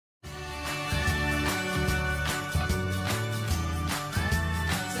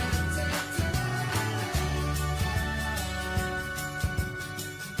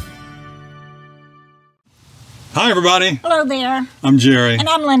Hi, everybody. Hello there. I'm Jerry. And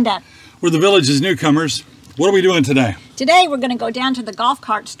I'm Linda. We're the Village's Newcomers. What are we doing today? Today we're going to go down to the golf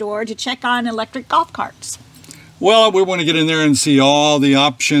cart store to check on electric golf carts. Well, we want to get in there and see all the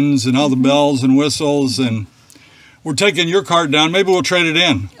options and all the bells and whistles, and we're taking your cart down. Maybe we'll trade it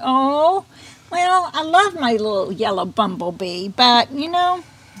in. Oh, well, I love my little yellow bumblebee, but, you know,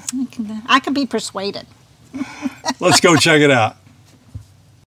 I can be persuaded. Let's go check it out.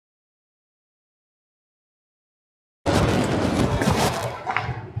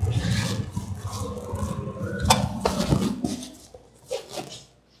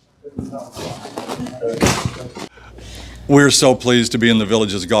 We're so pleased to be in the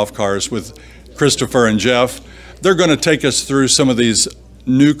Village's golf cars with Christopher and Jeff. They're going to take us through some of these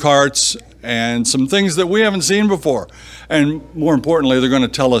new carts and some things that we haven't seen before. And more importantly, they're going to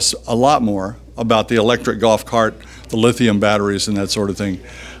tell us a lot more about the electric golf cart, the lithium batteries, and that sort of thing.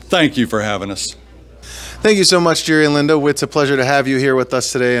 Thank you for having us. Thank you so much, Jerry and Linda. It's a pleasure to have you here with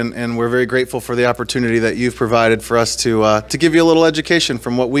us today, and we're very grateful for the opportunity that you've provided for us to give you a little education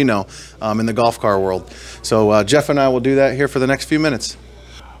from what we know in the golf car world. So Jeff and I will do that here for the next few minutes.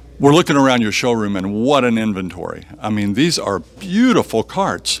 We're looking around your showroom, and what an inventory. I mean, these are beautiful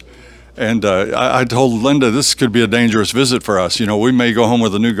carts. And I told Linda this could be a dangerous visit for us. You know, we may go home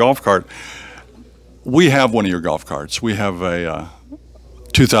with a new golf cart. We have one of your golf carts. We have a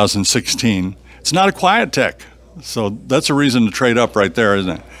 2016. It's not a Quiet Tech, so that's a reason to trade up right there,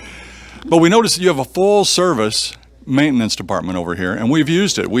 isn't it? But we noticed that you have a full service maintenance department over here, and we've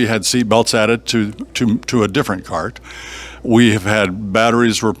used it. We had seat belts added to a different cart. We have had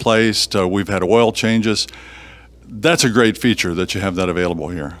batteries replaced. We've had oil changes. That's a great feature that you have that available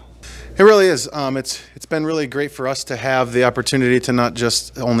here. It really is. It's been really great for us to have the opportunity to not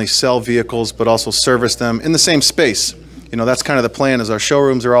just only sell vehicles, but also service them in the same space. You know, that's kind of the plan, is our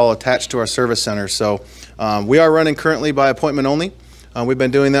showrooms are all attached to our service center. So we are running currently by appointment only. We've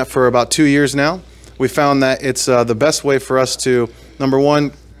been doing that for about 2 years now. We found that it's the best way for us to, number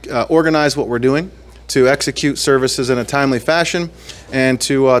one, organize what we're doing, to execute services in a timely fashion, and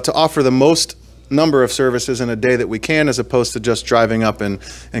to offer the most number of services in a day that we can, as opposed to just driving up and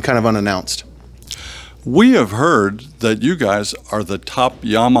kind of unannounced. We have heard that you guys are the top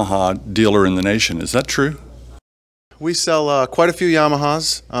Yamaha dealer in the nation. Is that true? We sell quite a few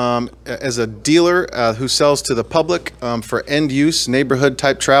Yamahas. As a dealer who sells to the public for end use, neighborhood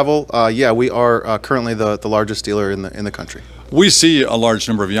type travel, yeah, we are currently the largest dealer in the country. We see a large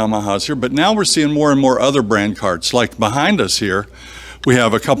number of Yamahas here, but now we're seeing more and more other brand carts. Like behind us here, we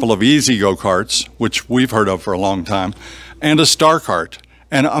have a couple of Easy Go carts, which we've heard of for a long time, and a Star Cart.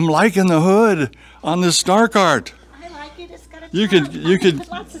 And I'm liking the hood on this Star Cart. You could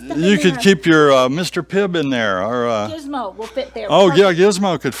keep your Mr. Pibb in there, or Gizmo will fit there. Oh yeah,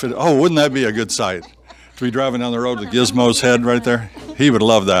 Gizmo could fit. Oh, wouldn't that be a good sight to be driving down the road with Gizmo's head right there? He would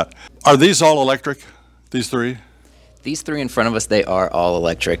love that. Are these all electric? These three? These three in front of us, they are all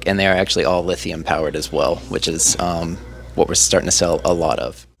electric, and they are actually all lithium powered as well, which is what we're starting to sell a lot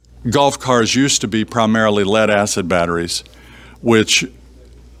of. Golf cars used to be primarily lead acid batteries, which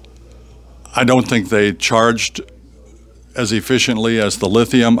I don't think they charged as efficiently as the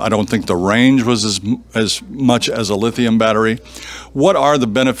lithium. I don't think the range was as much as a lithium battery. What are the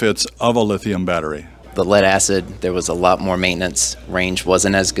benefits of a lithium battery? The lead acid, there was a lot more maintenance. Range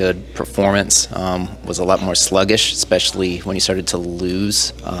wasn't as good. Performance was a lot more sluggish, especially when you started to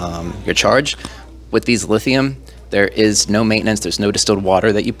lose your charge. With these lithium, there is no maintenance. There's no distilled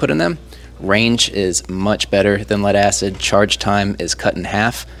water that you put in them. Range is much better than lead acid. Charge time is cut in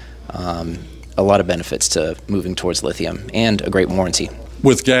half. A lot of benefits to moving towards lithium, and a great warranty.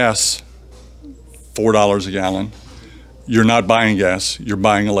 With gas, $4 a gallon, you're not buying gas, you're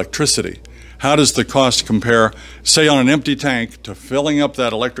buying electricity. How does the cost compare, say on an empty tank, to filling up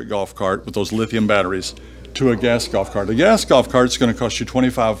that electric golf cart with those lithium batteries to a gas golf cart? A gas golf cart is going to cost you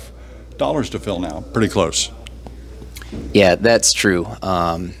 $25 to fill now, pretty close. Yeah, that's true.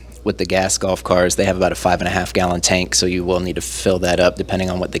 With the gas golf cars, they have about a 5.5 gallon tank, so you will need to fill that up depending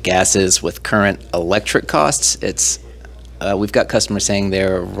on what the gas is. With current electric costs, it's we've got customers saying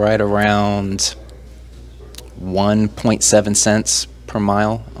they're right around 1.7 cents per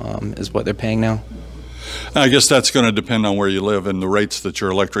mile is what they're paying now. I guess that's going to depend on where you live and the rates that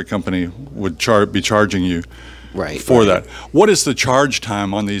your electric company would be charging you for that. What is the charge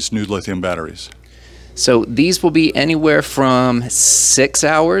time on these new lithium batteries? So these will be anywhere from 6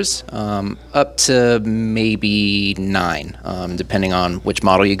 hours up to maybe 9, depending on which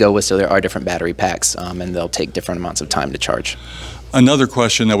model you go with. So there are different battery packs, and they'll take different amounts of time to charge. Another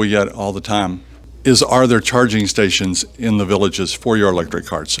question that we get all the time, are there charging stations in the villages for your electric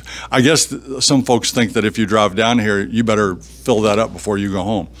carts? I guess some folks think that if you drive down here, you better fill that up before you go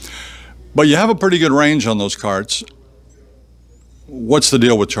home. But you have a pretty good range on those carts. What's the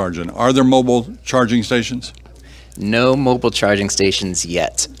deal with charging? Are there mobile charging stations? No mobile charging stations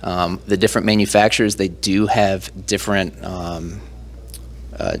yet. The different manufacturers, they do have different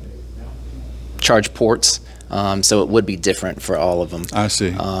charge ports, so it would be different for all of them. I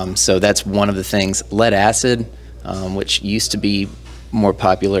see. So that's one of the things. Lead acid, which used to be more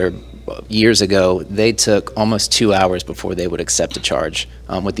popular years ago, they took almost 2 hours before they would accept a charge.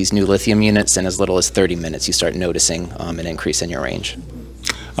 With these new lithium units, in as little as 30 minutes, you start noticing an increase in your range.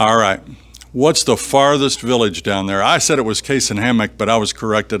 All right. What's the farthest village down there? I said it was Case and Hammock, but I was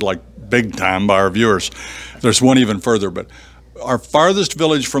corrected like big time by our viewers. There's one even further, but our farthest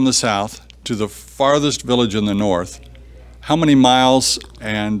village from the south to the farthest village in the north, how many miles,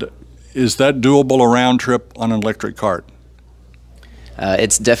 and is that doable a round trip on an electric cart?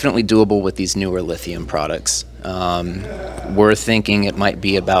 It's definitely doable with these newer lithium products. We're thinking it might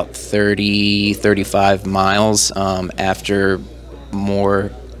be about 30, 35 miles after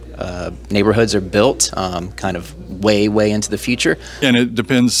more neighborhoods are built, kind of way into the future. And it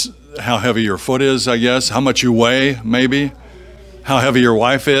depends how heavy your foot is, I guess, how much you weigh, maybe, how heavy your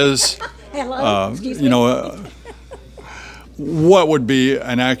wife is. Hello, excuse me. You know, what would be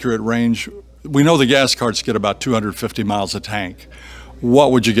an accurate range? We know the gas carts get about 250 miles a tank.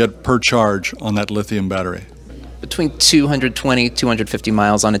 What would you get per charge on that lithium battery? Between 220, 250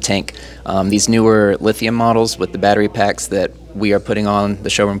 miles on a tank. These newer lithium models with the battery packs that we are putting on the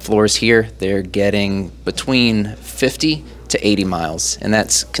showroom floors here, they're getting between 50 to 80 miles, and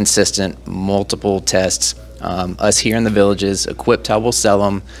that's consistent, multiple tests. Us here in the villages, equipped how we'll sell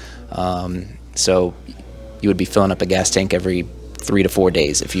them, so you would be filling up a gas tank every 3 to 4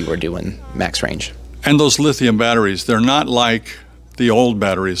 days if you were doing max range. And those lithium batteries, they're not like the old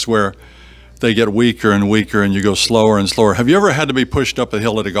batteries where they get weaker and weaker and you go slower and slower. Have you ever had to be pushed up a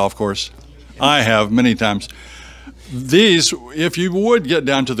hill at a golf course? I have many times. These, if you would get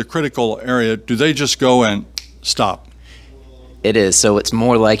down to the critical area, do they just go and stop? It is. So it's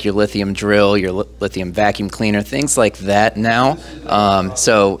more like your lithium drill, your lithium vacuum cleaner, things like that now.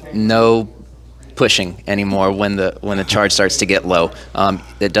 So no pushing anymore when the charge starts to get low.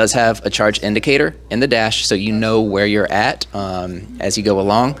 It does have a charge indicator in the dash, so you know where you're at as you go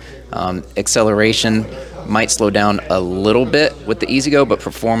along. Acceleration might slow down a little bit with the EasyGo, but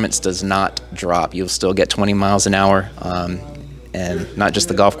performance does not drop. You'll still get 20 miles an hour, and not just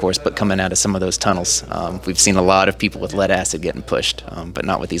the golf course, but coming out of some of those tunnels. We've seen a lot of people with lead acid getting pushed, but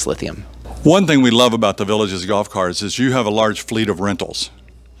not with these lithium. One thing we love about the Village's golf carts is you have a large fleet of rentals.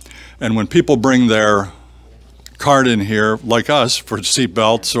 And when people bring their cart in here, like us, for seat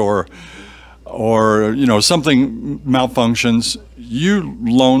belts or you know, something malfunctions, you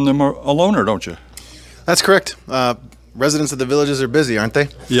loan them a loaner, don't you? That's correct. Residents of the villages are busy, aren't they?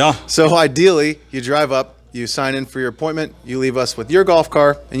 Yeah. So ideally, you drive up, you sign in for your appointment, you leave us with your golf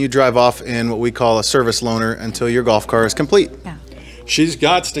car, and you drive off in what we call a service loaner until your golf car is complete. Yeah. She's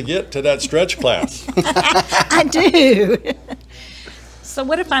got to get to that stretch class. I do. So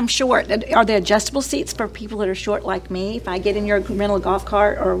what if I'm short? Are there adjustable seats for people that are short like me? If I get in your rental golf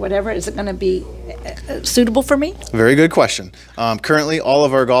cart or whatever, is it going to be suitable for me? Very good question. Currently, all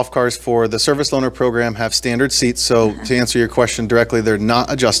of our golf cars for the service loaner program have standard seats. So to answer your question directly, they're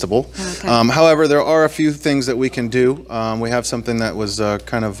not adjustable. Okay. However, there are a few things that we can do. We have something that was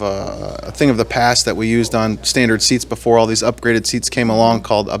kind of a thing of the past that we used on standard seats before all these upgraded seats came along,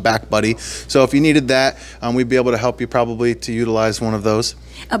 called a back buddy. So if you needed that, we'd be able to help you probably to utilize one of those.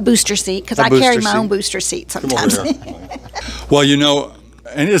 A booster seat, because I carry my own booster seat sometimes. Well, you know,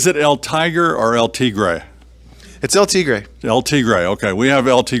 and is it El Tiger or El Tigre? It's El Tigre. El Tigre, okay. We have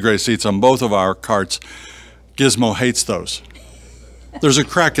El Tigre seats on both of our carts. Gizmo hates those. There's a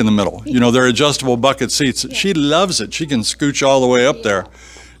crack in the middle. You know, they're adjustable bucket seats. She loves it. She can scooch all the way up there.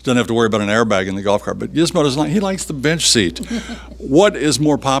 Doesn't have to worry about an airbag in the golf cart. But Gizmo doesn't like, he likes the bench seat. What is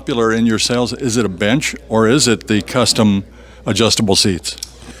more popular in your sales? Is it a bench or is it the custom adjustable seats?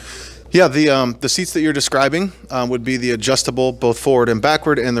 Yeah, the seats that you're describing would be the adjustable both forward and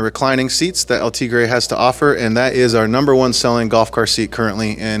backward, and the reclining seats that El Tigre has to offer, and that is our #1 selling golf car seat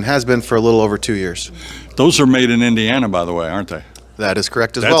currently, and has been for a little over 2 years. Those are made in Indiana, by the way, aren't they? That is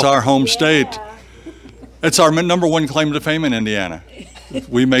correct as well. That's our home state. It's our #1 claim to fame in Indiana.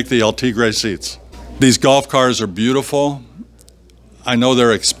 We make the El Tigre seats. These golf cars are beautiful. I know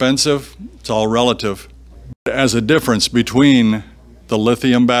they're expensive. It's all relative. As a difference between the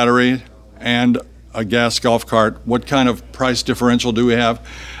lithium battery and a gas golf cart, what kind of price differential do we have?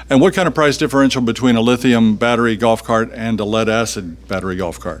 And what kind of price differential between a lithium battery golf cart and a lead acid battery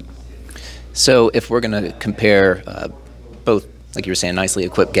golf cart? So if we're going to compare both, like you were saying, nicely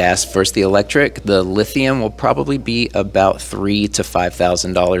equipped gas versus the electric, the lithium will probably be about $3,000 to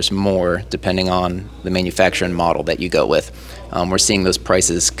 $5,000 more, depending on the manufacturing model that you go with. We're seeing those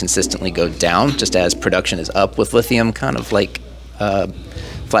prices consistently go down, just as production is up with lithium, kind of like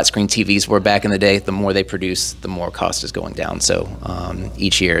flat screen TVs were back in the day. The more they produce, the more cost is going down. So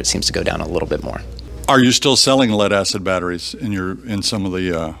each year it seems to go down a little bit more. Are you still selling lead acid batteries in some of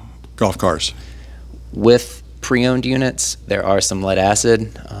the golf cars? With pre-owned units, there are some lead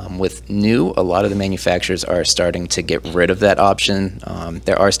acid. With new, a lot of the manufacturers are starting to get rid of that option.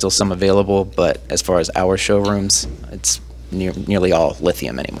 There are still some available, but as far as our showrooms, it's nearly all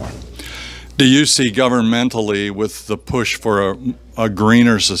lithium anymore. Do you see governmentally, with the push for a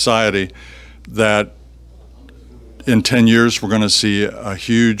greener society, that in 10 years we're going to see a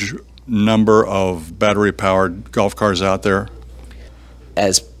huge number of battery-powered golf cars out there?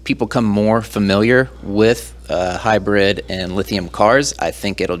 As people become more familiar with hybrid and lithium cars, I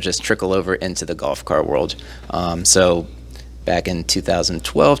think it'll just trickle over into the golf car world. So back in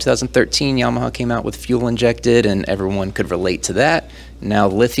 2012, 2013, Yamaha came out with fuel injected and everyone could relate to that. Now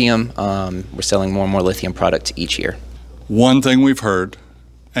lithium, we're selling more and more lithium product each year. One thing we've heard,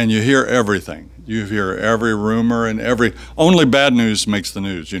 and you hear everything, you hear every rumor and only bad news makes the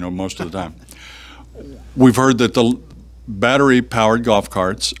news, most of the time. We've heard that the battery-powered golf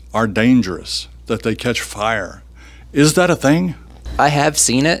carts are dangerous, that they catch fire. Is that a thing? I have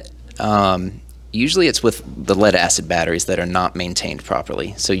seen it. Usually it's with the lead acid batteries that are not maintained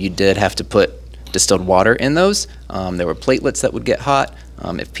properly. So you did have to put distilled water in those. There were platelets that would get hot.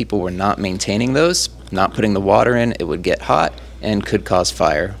 If people were not maintaining those, not putting the water in, it would get hot and could cause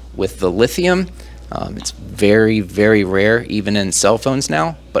fire. With the lithium, it's very, very rare, even in cell phones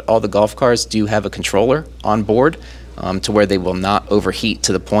now, but all the golf cars do have a controller on board to where they will not overheat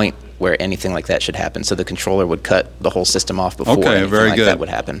to the point where anything like that should happen. So the controller would cut the whole system off before anything like that would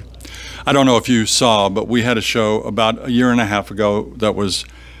happen. I don't know if you saw, but we had a show about a year and a half ago that was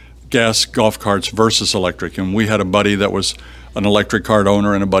gas golf carts versus electric, and we had a buddy that was an electric cart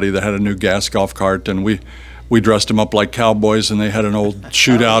owner and a buddy that had a new gas golf cart, and we dressed them up like cowboys, and they had an old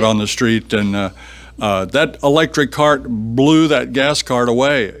shootout on the street, and that electric cart blew that gas cart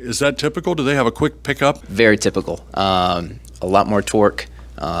away. Is that typical? Do they have a quick pickup? Very typical. A lot more torque.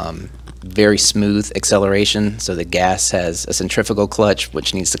 Very smooth acceleration, so the gas has a centrifugal clutch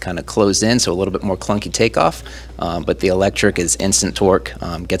which needs to kind of close in, so a little bit more clunky takeoff, but the electric is instant torque,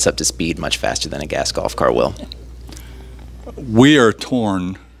 gets up to speed much faster than a gas golf car will. We are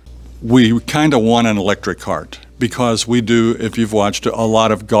torn. We kind of want an electric cart because we do, if you've watched a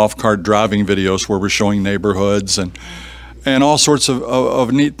lot of golf cart driving videos where we're showing neighborhoods and all sorts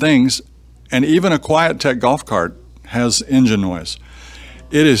of neat things, and even a Quiet Tech golf cart has engine noise.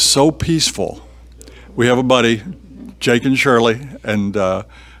 It is so peaceful. We have a buddy, Jake and Shirley, and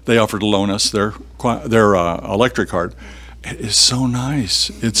they offered to loan us their electric cart. It is so nice.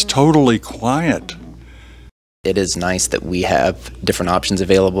 It's totally quiet. It is nice that we have different options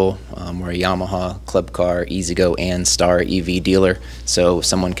available. We're a Yamaha, Club Car, E-Z-GO, and Star EV dealer. So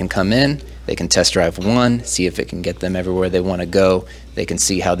someone can come in, they can test drive one, see if it can get them everywhere they want to go. They can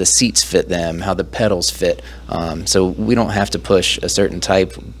see how the seats fit them, how the pedals fit. So we don't have to push a certain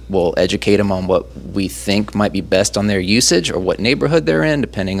type. We'll educate them on what we think might be best on their usage or what neighborhood they're in,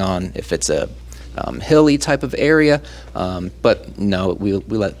 depending on if it's a hilly type of area. But no, we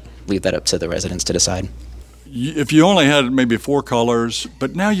leave that up to the residents to decide. If you only had maybe 4 colors,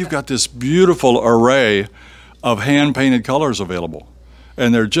 but now you've got this beautiful array of hand-painted colors available,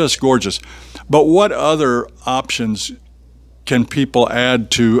 and they're just gorgeous. But what other options can people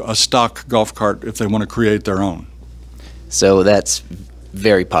add to a stock golf cart if they want to create their own? So that's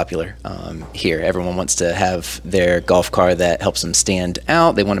very popular here. Everyone wants to have their golf car that helps them stand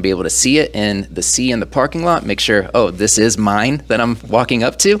out. They want to be able to see it in the sea in the parking lot, make sure, oh, this is mine that I'm walking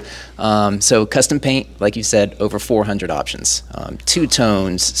up to. So custom paint, like you said, over 400 options. Two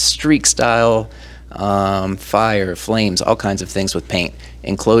tones, streak style, fire, flames, all kinds of things with paint.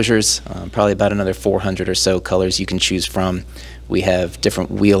 Enclosures, probably about another 400 or so colors you can choose from. We have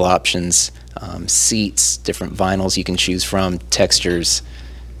different wheel options, seats, different vinyls you can choose from, textures,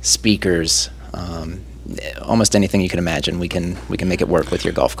 speakers, almost anything you can imagine. We can make it work with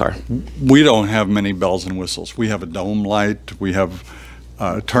your golf car. We don't have many bells and whistles. We have a dome light, we have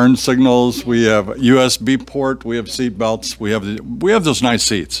turn signals, we have a USB port, we have seat belts, we have those nice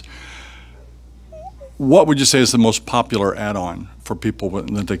seats. what would you say is the most popular add-on for people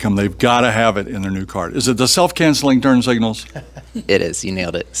that they come? They've got to have it in their new cart. Is it the self-canceling turn signals? It is. You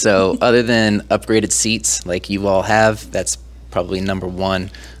nailed it. So other than upgraded seats like you all have, that's probably number one.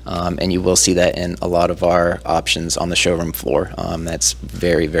 And you will see that in a lot of our options on the showroom floor. That's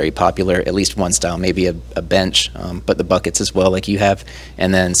very, very popular, at least one style, maybe a bench, but the buckets as well like you have.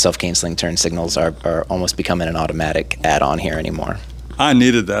 And then self-canceling turn signals are almost becoming an automatic add-on here anymore. I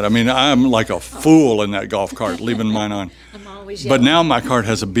needed that. I mean, I'm like a fool in that golf cart, leaving mine on. I'm always But now my cart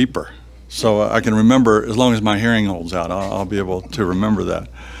has a beeper, so I can remember, as long as my hearing holds out, I'll be able to remember that.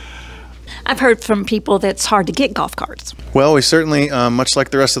 I've heard from people that it's hard to get golf carts. Well, we certainly, much like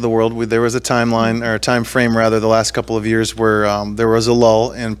the rest of the world, there was a timeline, or a time frame rather, the last couple of years where there was a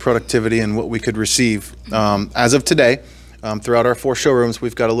lull in productivity and what we could receive. As of today, throughout our 4 showrooms,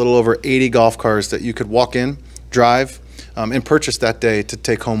 we've got a little over 80 golf cars that you could walk in, drive, and purchase that day to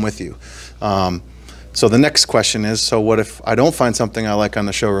take home with you. So the next question is, so what if I don't find something I like on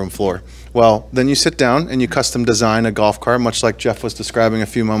the showroom floor? Well, then you sit down and you custom design a golf cart, much like Jeff was describing a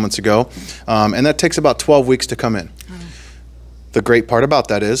few moments ago, and that takes about 12 weeks to come in. The great part about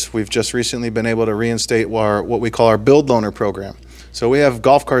that is we've just recently been able to reinstate what we call our build loaner program. So we have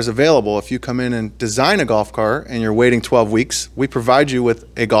golf cars available. If you come in and design a golf car and you're waiting 12 weeks, we provide you with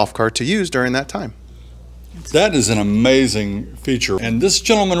a golf cart to use during that time. That is an amazing feature. And this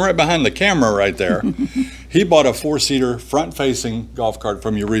gentleman right behind the camera right there, he bought a 4-seater front-facing golf cart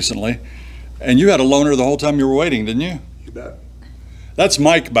from you recently, and you had a loaner the whole time you were waiting, didn't you? You bet. That's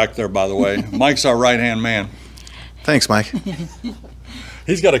Mike back there, by the way. Mike's our right-hand man. Thanks, Mike.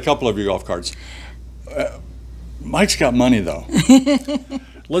 He's got a couple of your golf carts. Mike's got money, though.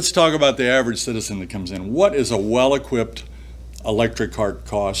 Let's talk about the average citizen that comes in. What is a well-equipped electric cart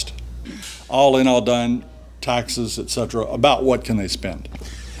cost? All in, all done, taxes, etc. About what can they spend?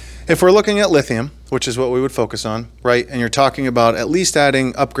 If we're looking at lithium, which is what we would focus on, right, and you're talking about at least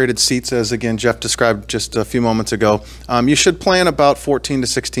adding upgraded seats, as again Jeff described just a few moments ago, you should plan about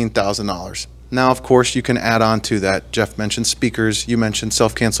 $14,000 to $16,000. Now, of course, you can add on to that. Jeff mentioned speakers, you mentioned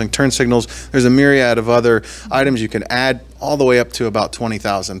self-canceling turn signals. There's a myriad of other items you can add all the way up to about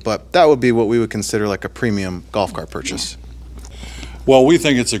 $20,000, but that would be what we would consider like a premium golf cart purchase. Well, we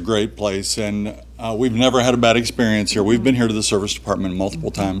think it's a great place, and we've never had a bad experience here. We've been here to the service department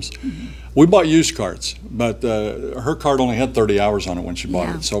multiple times. We bought used carts, but her cart only had 30 hours on it when she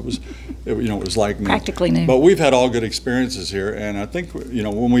bought it, so it was like new. Practically new. But we've had all good experiences here, and I think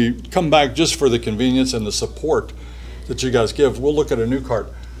when we come back just for the convenience and the support that you guys give, we'll look at a new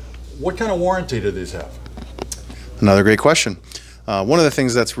cart. What kind of warranty do these have? Another great question. One of the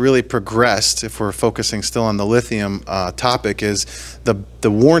things that's really progressed, if we're focusing still on the lithium topic, is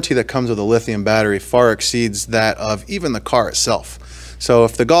the warranty that comes with a lithium battery far exceeds that of even the car itself. So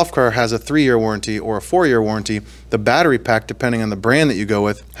if the golf car has a 3-year warranty or a 4-year warranty, the battery pack, depending on the brand that you go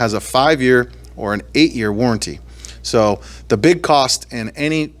with, has a 5-year or an 8-year warranty. So the big cost in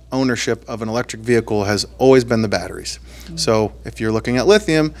any ownership of an electric vehicle has always been the batteries. So if you're looking at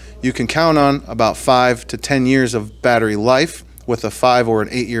lithium, you can count on about 5 to 10 years of battery life with a 5 or an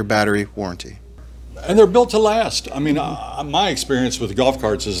 8-year battery warranty. And they're built to last. I mean, my experience with golf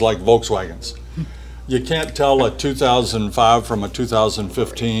carts is like Volkswagens. You can't tell a 2005 from a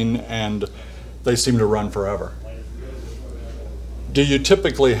 2015, and they seem to run forever. Do you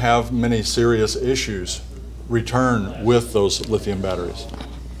typically have many serious issues return with those lithium batteries?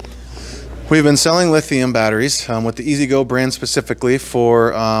 We've been selling lithium batteries with the E-Z-Go brand specifically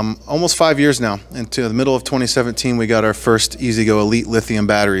for almost 5 years now. Into the middle of 2017, we got our first E-Z-Go Elite lithium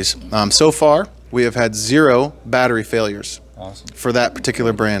batteries. So far, we have had 0 battery failures. Awesome. For that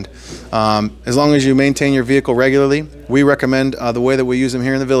particular brand. As long as you maintain your vehicle regularly, we recommend the way that we use them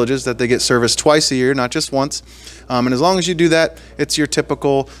here in the villages, that they get serviced twice a year, not just once. And as long as you do that, it's your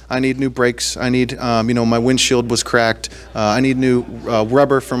typical, I need new brakes, I need, my windshield was cracked, I need new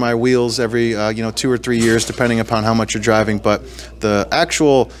rubber for my wheels every, 2 or 3 years, depending upon how much you're driving. But the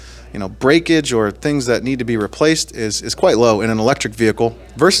actual, breakage or things that need to be replaced is quite low in an electric vehicle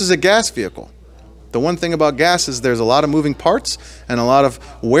versus a gas vehicle. The one thing about gas is there's a lot of moving parts and a lot of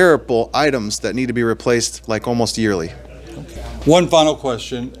wearable items that need to be replaced like almost yearly. One final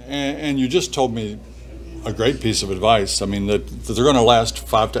question, and you just told me a great piece of advice. I mean, that they're going to last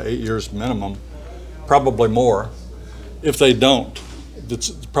 5 to 8 years minimum, probably more. If they don't,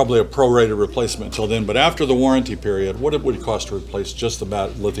 it's probably a prorated replacement until then. But after the warranty period, what it would cost to replace just the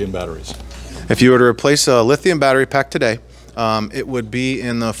lithium batteries? If you were to replace a lithium battery pack today, it would be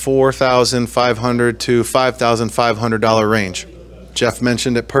in the $4,500 to $5,500 range. Jeff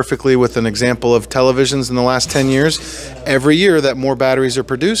mentioned it perfectly with an example of televisions in the last 10 years. Every year that more batteries are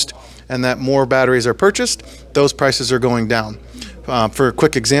produced and that more batteries are purchased, those prices are going down. For a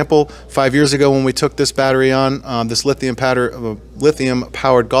quick example, 5 years ago when we took this battery on, this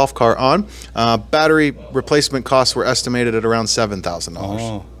lithium-powered golf cart on, battery replacement costs were estimated at around $7,000.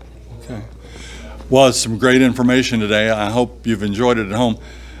 Oh, okay. Well, it's some great information today. I hope you've enjoyed it at home.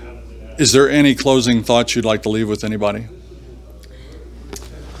 Is there any closing thoughts you'd like to leave with anybody?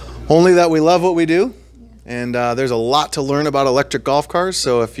 Only that we love what we do, and there's a lot to learn about electric golf cars.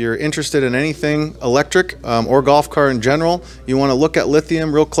 So if you're interested in anything electric or golf car in general, you want to look at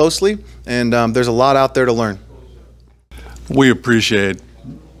Lithium real closely, and there's a lot out there to learn. We appreciate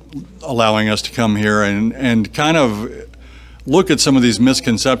allowing us to come here and kind of look at some of these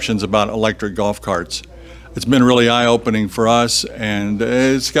misconceptions about electric golf carts. It's been really eye-opening for us, and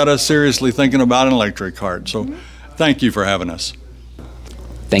it's got us seriously thinking about an electric cart. So thank you for having us.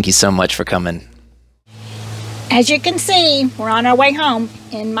 Thank you so much for coming. As you can see, we're on our way home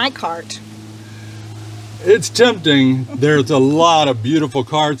in my cart. It's tempting. There's a lot of beautiful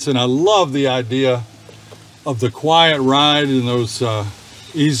carts, and I love the idea of the quiet ride in those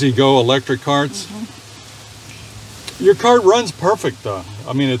easy-go electric carts. Your cart runs perfect, though.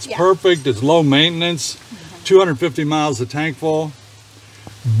 I mean, it's perfect. It's low maintenance, 250 miles a tank full.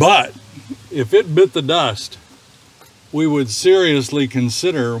 But if it bit the dust, we would seriously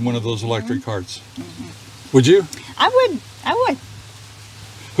consider one of those electric carts. Would you? I would.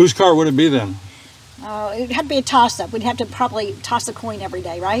 Whose cart would it be then? It would have to be a toss-up. We'd have to probably toss a coin every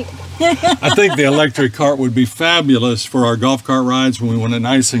day, right? I think the electric cart would be fabulous for our golf cart rides when we want it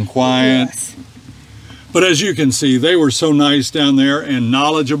nice and quiet. Yes. But as you can see, they were so nice down there and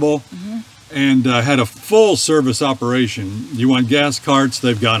knowledgeable, and had a full service operation. You want gas carts,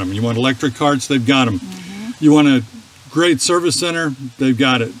 they've got them. You want electric carts, they've got them. You want a great service center, they've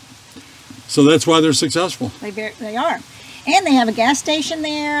got it. So that's why they're successful. They are. And they have a gas station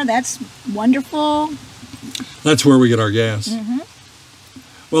there. That's wonderful. That's where we get our gas.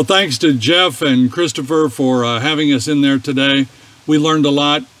 Well, thanks to Jeff and Christopher for having us in there today. We learned a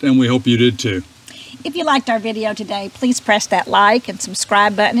lot, and we hope you did too. If you liked our video today, please press that like and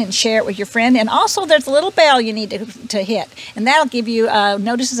subscribe button and share it with your friend. And also there's a little bell you need to hit, and that'll give you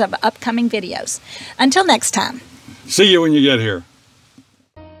notices of upcoming videos. Until next time. See you when you get here.